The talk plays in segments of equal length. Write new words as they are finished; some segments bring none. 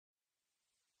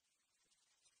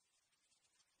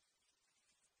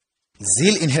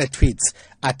Zeal in her tweets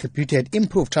attributed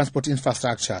improved transport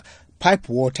infrastructure, pipe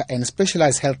water and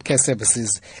specialized healthcare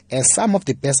services as some of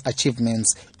the best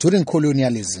achievements during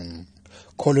colonialism.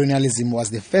 Colonialism was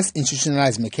the first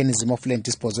institutionalized mechanism of land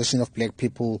dispossession of black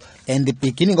people and the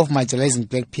beginning of marginalizing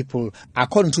black people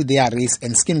according to their race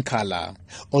and skin color.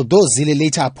 Although Zille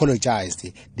later apologized,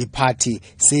 the party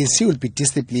says she will be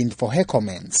disciplined for her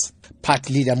comments.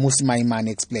 Party leader Musi Maimane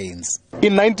explains.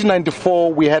 In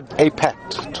 1994, we had a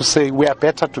pact to say we are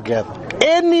better together.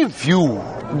 Any view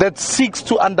that seeks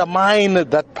to undermine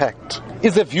that pact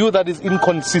is a view that is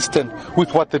inconsistent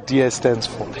with what the DA stands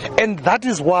for. And that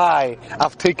is why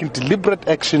I've taken deliberate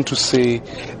action to say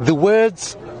the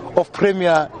words of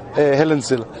Premier Helen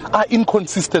Zille are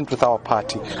inconsistent with our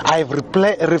party. I have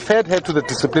referred her to the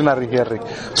disciplinary hearing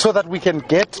so that we can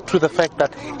get to the fact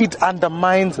that it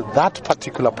undermines that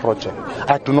particular project.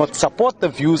 I do not support the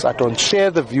views, I don't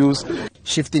share the views.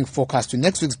 Shifting focus to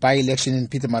next week's by-election in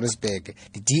Pietermaritzburg,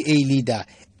 the DA leader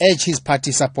urged his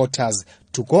party supporters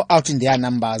to go out in their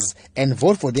numbers and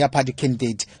vote for their party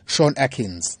candidate, Shaun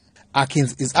Atkins.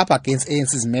 Atkins is up against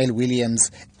ANC's Mel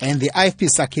Williams and the IFP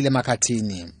Sakile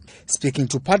Makhathini. Speaking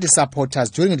to party supporters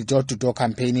during the door-to-door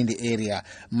campaign in the area,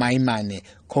 Maimane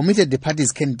committed the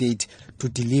party's candidate to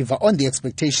deliver on the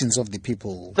expectations of the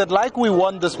people. That like we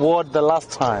won this ward the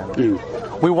last time,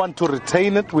 we want to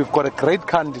retain it. We've got a great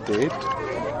candidate.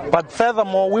 But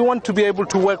furthermore, we want to be able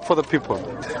to work for the people.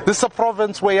 This is a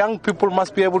province where young people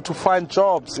must be able to find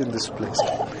jobs in this place.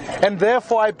 And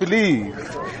therefore, I believe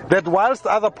that whilst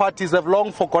other parties have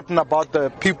long forgotten about the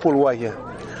people who are here,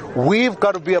 we've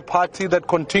got to be a party that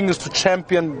continues to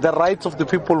champion the rights of the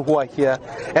people who are here.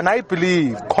 And I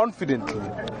believe confidently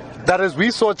that as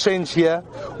we saw change here,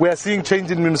 we are seeing change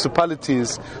in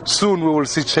municipalities. Soon we will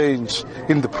see change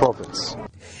in the province.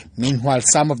 Meanwhile,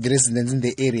 some of the residents in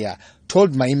the area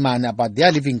told Maimane about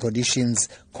their living conditions,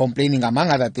 complaining among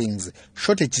other things,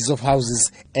 shortages of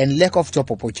houses and lack of job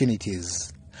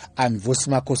opportunities. I'm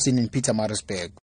Vosima Kosin in Pietermaritzburg.